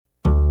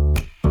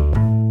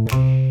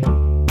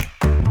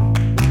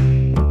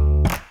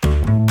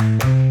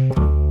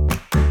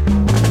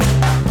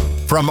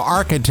From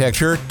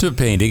architecture to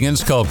painting and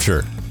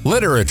sculpture,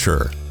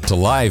 literature to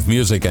live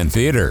music and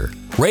theater,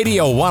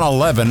 Radio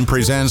 111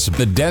 presents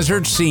The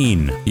Desert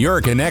Scene, your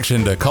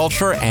connection to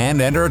culture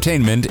and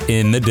entertainment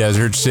in the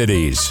desert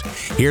cities.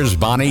 Here's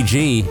Bonnie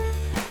G.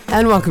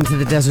 And welcome to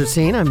The Desert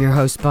Scene. I'm your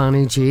host,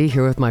 Bonnie G.,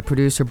 here with my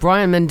producer,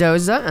 Brian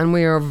Mendoza, and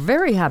we are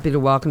very happy to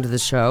welcome to the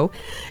show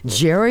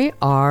Jerry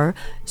R.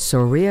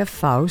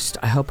 Soria-Foust,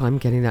 I hope I'm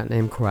getting that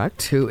name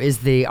correct, who is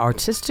the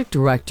artistic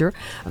director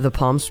of the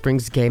Palm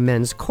Springs Gay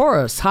Men's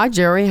Chorus. Hi,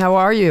 Jerry. How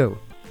are you?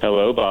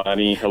 Hello,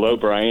 Bonnie. Hello,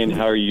 Brian.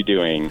 How are you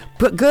doing?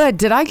 But good.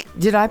 Did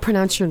I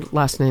pronounce your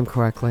last name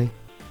correctly?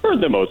 For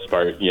the most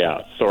part,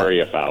 yeah.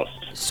 Soria-Foust.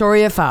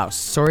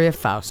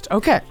 Soria-Foust.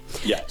 Okay.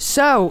 Yeah.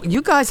 So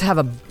you guys have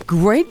a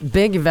great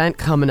big event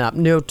coming up,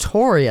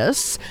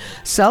 Notorious,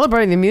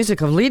 celebrating the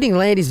music of leading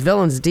ladies,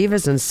 villains,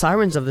 divas, and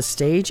sirens of the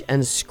stage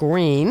and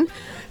screen.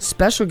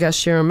 Special guest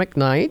Sharon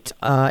McKnight,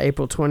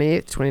 April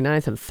 28th,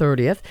 29th, and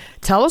 30th.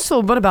 Tell us a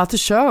little bit about the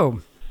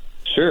show.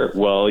 Sure.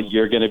 Well,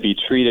 you're going to be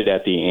treated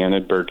at the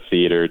Annenberg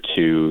Theater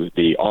to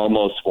the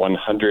almost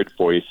 100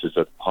 voices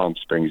of Palm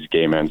Springs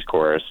Gay Men's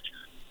Chorus.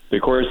 The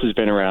chorus has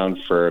been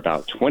around for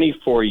about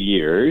 24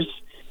 years,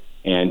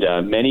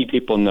 and many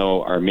people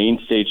know our main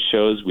stage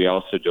shows. We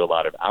also do a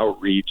lot of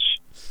outreach.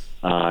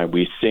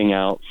 We sing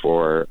out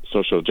for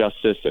social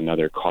justice and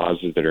other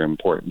causes that are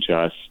important to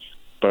us.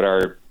 But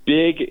our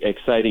big,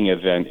 exciting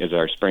event is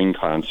our spring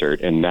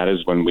concert, and that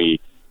is when we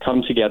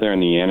come together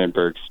on the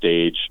Annenberg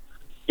stage,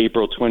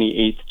 April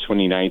 28th,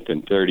 29th,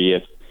 and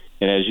 30th.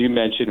 And as you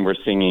mentioned, we're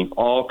singing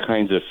all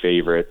kinds of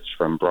favorites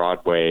from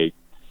Broadway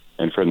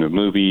and from the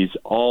movies,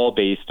 all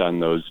based on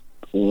those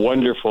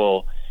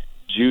wonderful,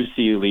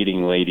 juicy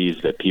leading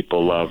ladies that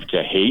people love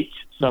to hate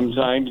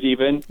sometimes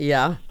even.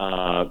 Yeah.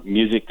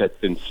 Music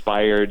that's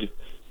inspired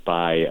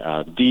by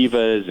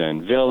divas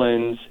and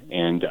villains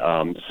and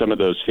some of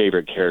those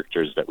favorite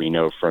characters that we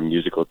know from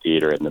musical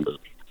theater and the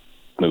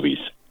movies.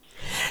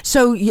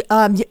 So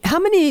how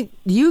many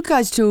you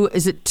guys do?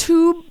 Is it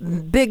two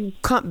big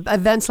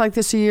events like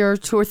this a year,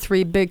 two or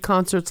three big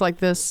concerts like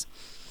this?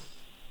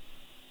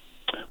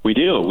 We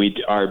do.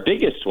 Our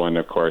biggest one,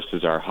 of course,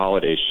 is our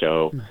holiday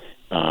show,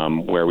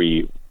 where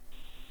we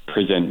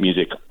present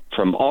music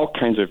from all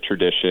kinds of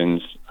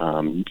traditions,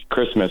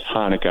 Christmas,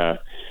 Hanukkah,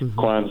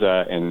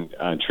 Kwanzaa,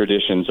 and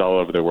traditions all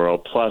over the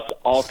world, plus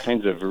all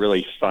kinds of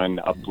really fun,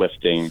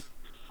 uplifting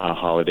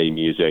holiday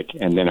music.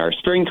 And then our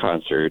spring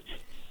concert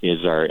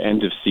is our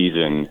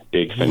end-of-season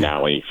big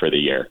finale for the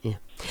year. Yeah.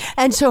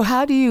 And so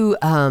how do you,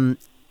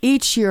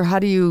 each year, how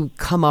do you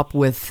come up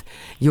with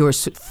your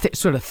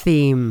sort of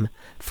theme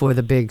for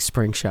the big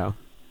spring show?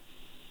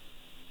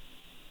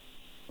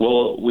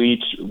 Well,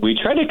 we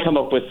try to come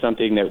up with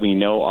something that we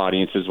know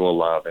audiences will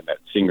love and that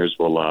singers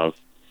will love.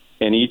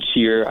 And each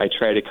year I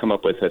try to come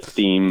up with a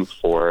theme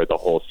for the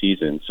whole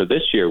season. So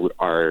this year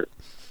our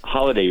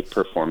holiday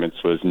performance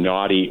was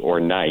Naughty or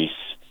Nice.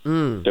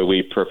 So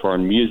we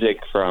performed music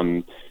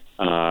from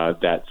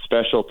that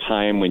special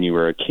time when you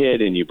were a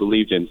kid and you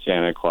believed in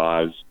Santa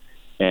Claus.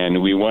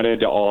 And we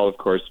wanted to all, of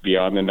course, be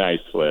on the nice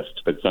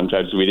list, but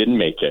sometimes we didn't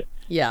make it.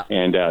 Yeah.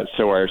 And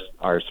so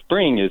our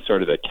spring is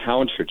sort of the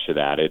counter to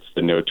that. It's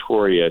the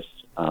notorious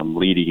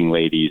leading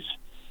ladies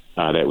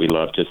that we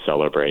love to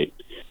celebrate.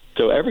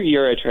 So every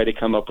year I try to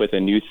come up with a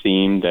new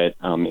theme that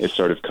is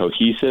sort of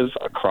cohesive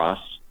across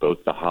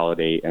both the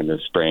holiday and the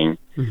spring.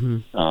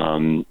 And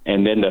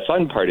then the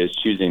fun part is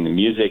choosing the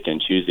music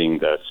and choosing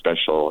the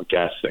special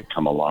guests that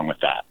come along with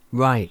that.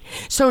 Right.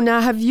 So now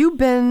have you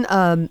been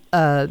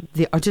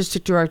the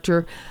artistic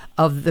director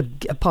of the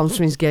Palm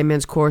Springs Gay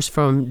Men's Chorus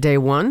from day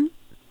one,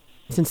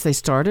 since they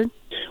started?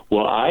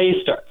 Well,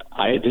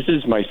 this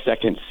is my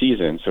second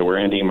season, so we're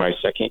ending my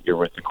second year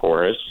with the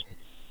chorus.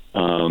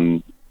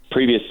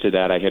 Previous to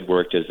that, I had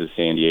worked as a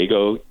San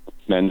Diego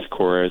men's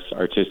chorus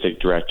artistic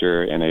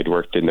director, and I'd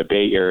worked in the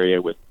Bay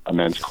Area with a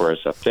men's chorus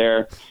up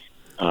there.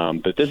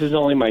 But this is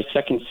only my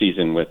second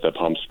season with the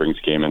Palm Springs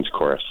Gay Men's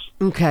Chorus.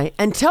 Okay.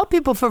 And tell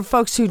people, for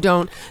folks who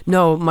don't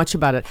know much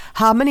about it,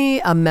 how many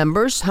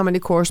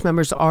chorus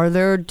members are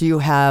there? Do you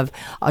have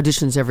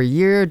auditions every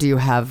year? Do you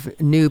have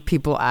new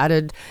people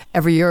added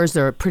every year? Is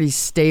there a pretty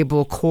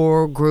stable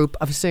core group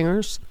of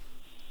singers?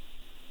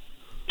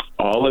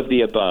 All of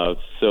the above.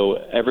 So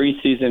every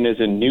season is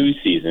a new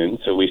season.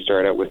 So we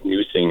start out with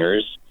new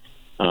singers.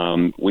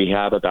 We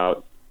have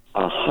about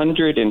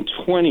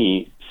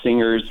 120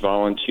 singers,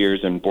 volunteers,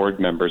 and board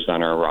members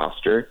on our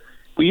roster.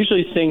 We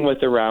usually sing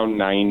with around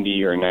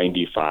 90 or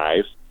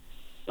 95.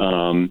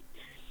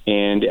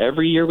 And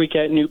every year we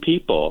get new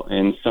people.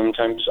 And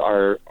sometimes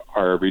our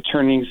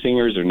returning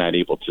singers are not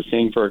able to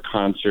sing for a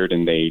concert,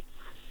 and they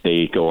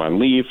go on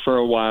leave for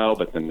a while,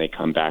 but then they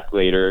come back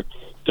later.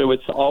 So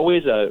it's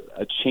always a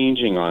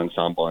changing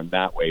ensemble in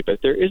that way.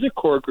 But there is a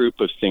core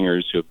group of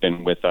singers who have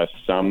been with us,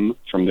 some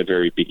from the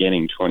very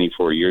beginning,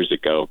 24 years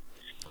ago,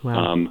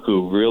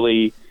 who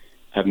really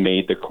have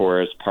made the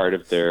chorus part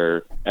of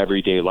their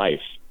everyday life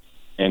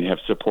and have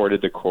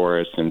supported the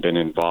chorus and been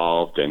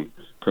involved and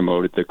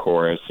promoted the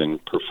chorus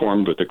and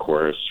performed with the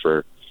chorus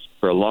for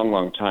for a long,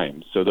 long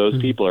time. So those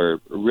people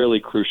are really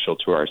crucial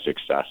to our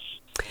success.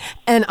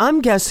 And I'm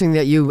guessing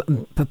that you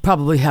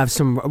probably have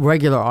some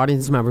regular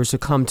audience members who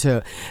come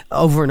to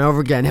over and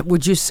over again.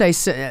 Would you say?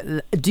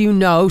 Do you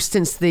know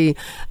since the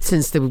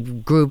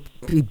group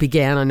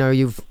began? I know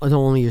you've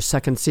only your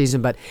second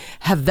season, but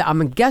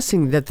I'm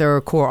guessing that their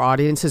core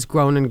audience has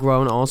grown and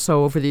grown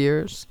also over the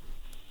years.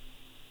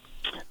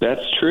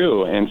 That's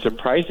true, and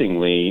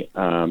surprisingly,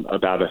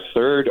 about a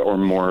third or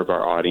more of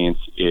our audience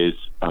is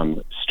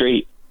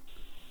straight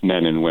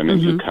men and women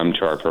who come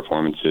to our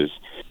performances.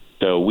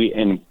 So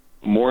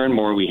more and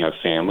more we have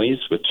families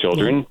with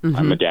children.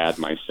 I'm a dad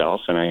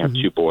myself, and I have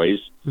two boys.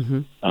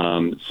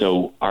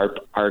 So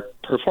our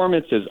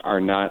performances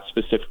are not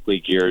specifically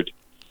geared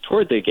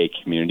toward the gay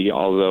community,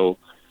 although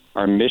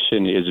our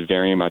mission is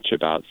very much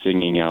about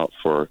singing out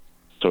for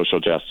social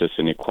justice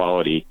and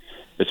equality,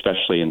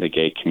 especially in the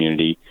gay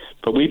community.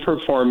 But we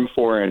perform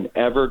for an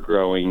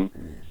ever-growing,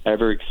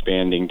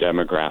 ever-expanding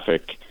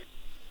demographic,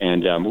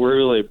 and we're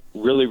really,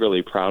 really,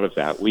 really proud of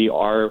that. We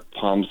are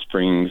Palm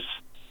Springs'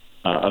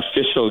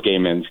 official gay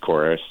men's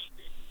chorus,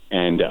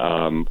 and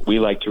we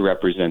like to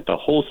represent the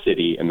whole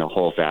city and the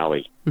whole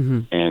valley.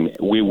 And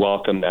we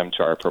welcome them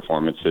to our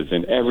performances,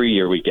 and every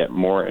year we get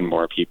more and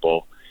more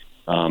people.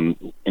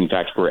 In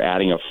fact, we're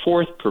adding a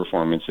fourth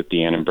performance at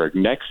the Annenberg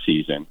next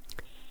season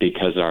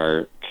because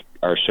our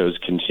shows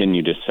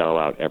continue to sell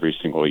out every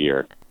single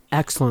year.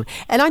 Excellent.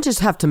 And I just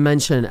have to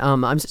mention,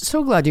 I'm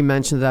so glad you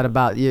mentioned that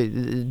about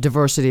the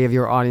diversity of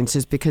your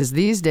audiences, because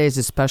these days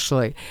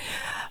especially,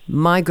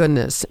 my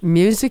goodness,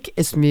 music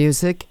is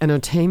music,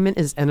 entertainment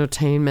is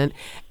entertainment,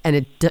 and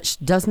it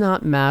does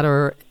not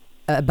matter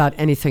about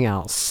anything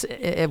else.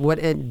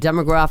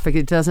 Demographic,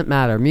 it doesn't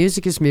matter.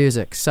 Music is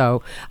music.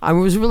 So I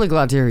was really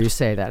glad to hear you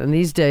say that. And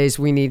these days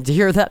we need to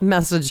hear that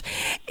message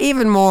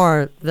even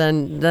more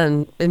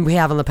than we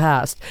have in the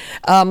past.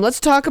 Let's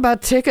talk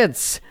about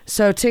tickets.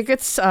 So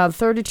tickets,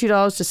 $32 to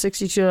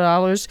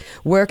 $62.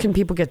 Where can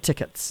people get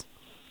tickets?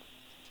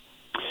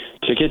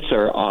 Tickets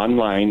are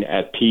online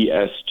at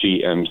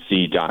psgmc.com.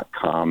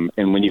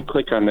 And when you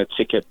click on the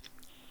ticket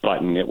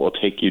button, it will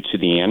take you to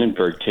the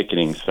Annenberg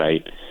ticketing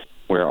site,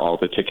 where all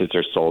the tickets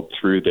are sold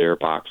through their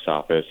box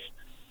office.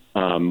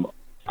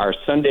 Our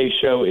Sunday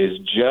show is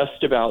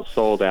just about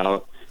sold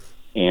out,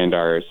 and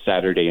our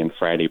Saturday and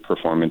Friday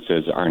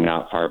performances are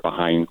not far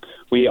behind.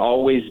 We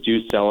always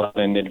do sell out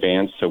in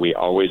advance, so we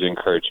always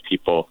encourage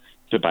people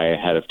to buy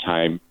ahead of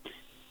time.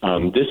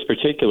 This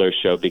particular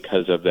show,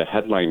 because of the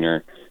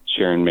headliner,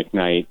 Sharon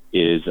McKnight,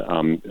 is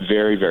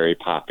very, very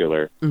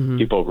popular.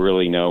 People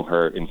really know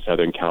her in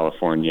Southern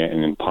California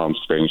and in Palm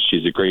Springs.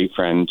 She's a great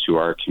friend to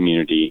our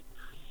community.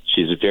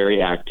 She's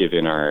very active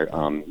in our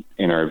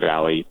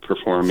valley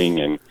performing,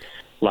 and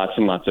lots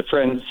of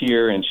friends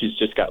here, and she's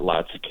just got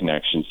lots of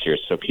connections here.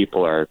 So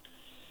people are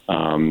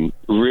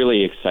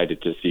really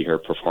excited to see her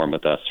perform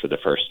with us for the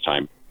first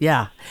time.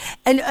 Yeah.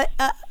 And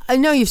I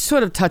know you've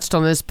sort of touched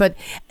on this, but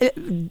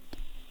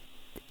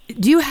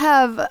do you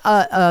have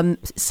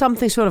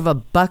something sort of a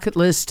bucket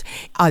list,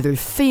 either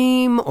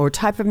theme or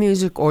type of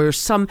music, or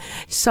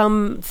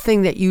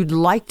something that you'd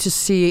like to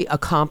see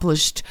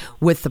accomplished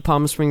with the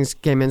Palm Springs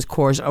Gay Men's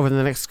Chorus over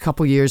the next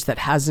couple years that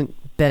hasn't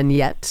been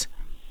yet?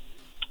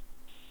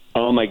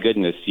 Oh, my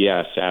goodness,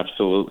 yes,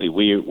 absolutely.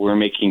 We're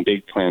making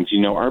big plans.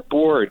 You know, our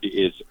board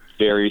is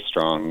very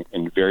strong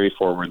and very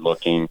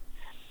forward-looking,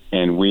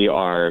 and we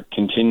are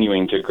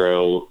continuing to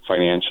grow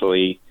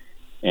financially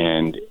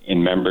and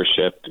in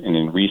membership and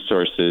in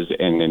resources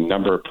and in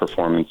number of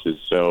performances.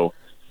 So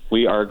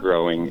we are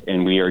growing,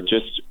 and we've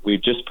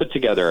just put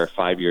together a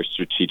 5-year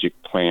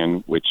strategic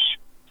plan, which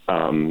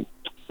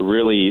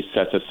really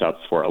sets us up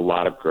for a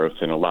lot of growth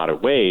in a lot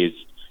of ways.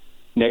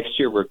 Next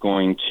year, we're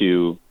going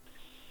to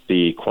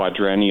the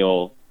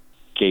Quadrennial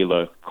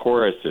Gala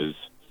Choruses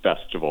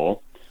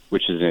Festival,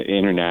 which is an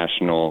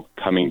international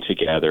coming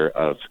together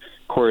of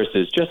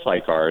choruses just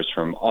like ours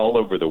from all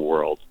over the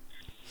world.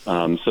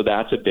 So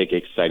that's a big,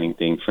 exciting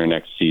thing for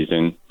next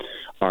season.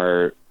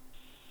 Our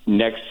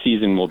next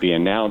season will be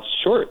announced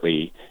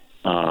shortly,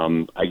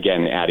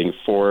 again, adding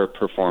 4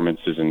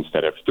 performances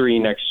instead of 3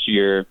 next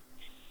year.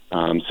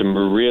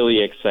 Some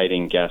really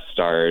exciting guest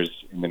stars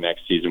in the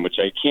next season, which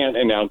I can't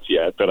announce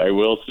yet, but I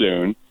will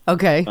soon.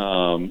 Okay.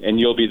 And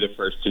you'll be the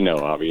first to know,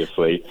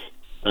 obviously.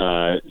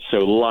 So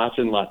lots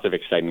and lots of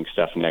exciting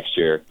stuff next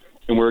year.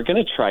 And we're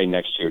going to try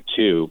next year,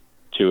 too,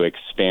 to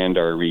expand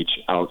our reach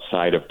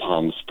outside of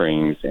Palm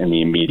Springs and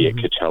the immediate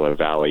Coachella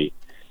Valley,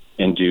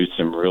 and do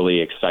some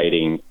really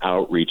exciting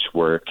outreach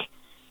work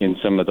in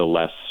some of the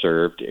less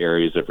served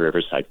areas of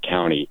Riverside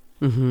County,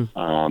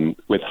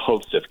 with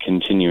hopes of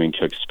continuing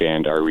to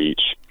expand our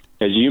reach.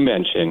 As you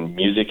mentioned,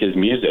 music is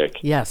music.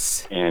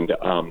 Yes. And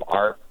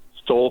our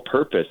sole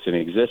purpose in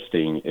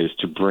existing is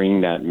to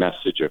bring that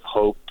message of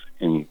hope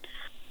and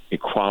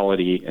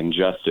equality and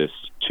justice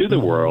to the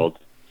world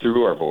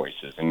through our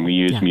voices, and we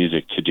use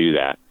music to do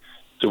that.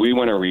 So we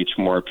want to reach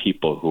more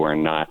people who are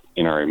not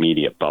in our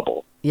immediate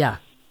bubble. Yeah.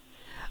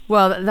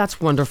 Well, that's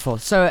wonderful.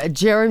 So,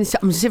 Jerry,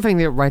 I'm see if I can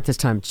get it right this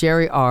time.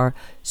 Jerry R.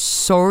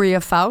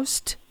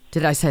 Soria-Foust?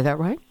 Did I say that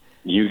right?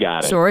 You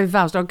got it.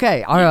 Soria-Foust.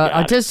 Okay. Our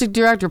artistic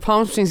director,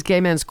 Palm Springs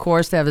Gay Men's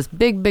Chorus. They have this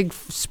big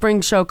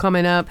spring show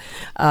coming up,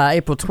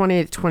 April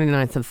 28th,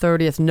 29th, and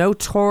 30th.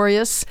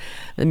 Notorious,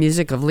 the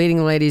music of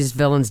leading ladies,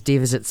 villains,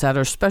 divas,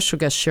 etc. Special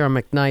guest Sharon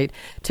McKnight.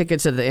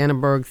 Tickets at the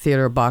Annenberg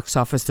Theater box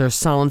office. They're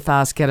selling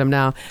fast. Get them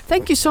now.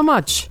 Thank you so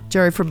much,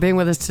 Jerry, for being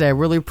with us today. I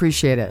really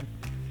appreciate it.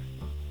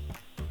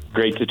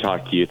 Great to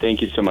talk to you.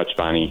 Thank you so much,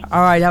 Bonnie. All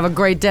right. Have a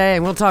great day,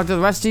 and we'll talk to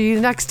the rest of you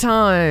next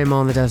time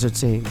on The Desert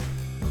Scene.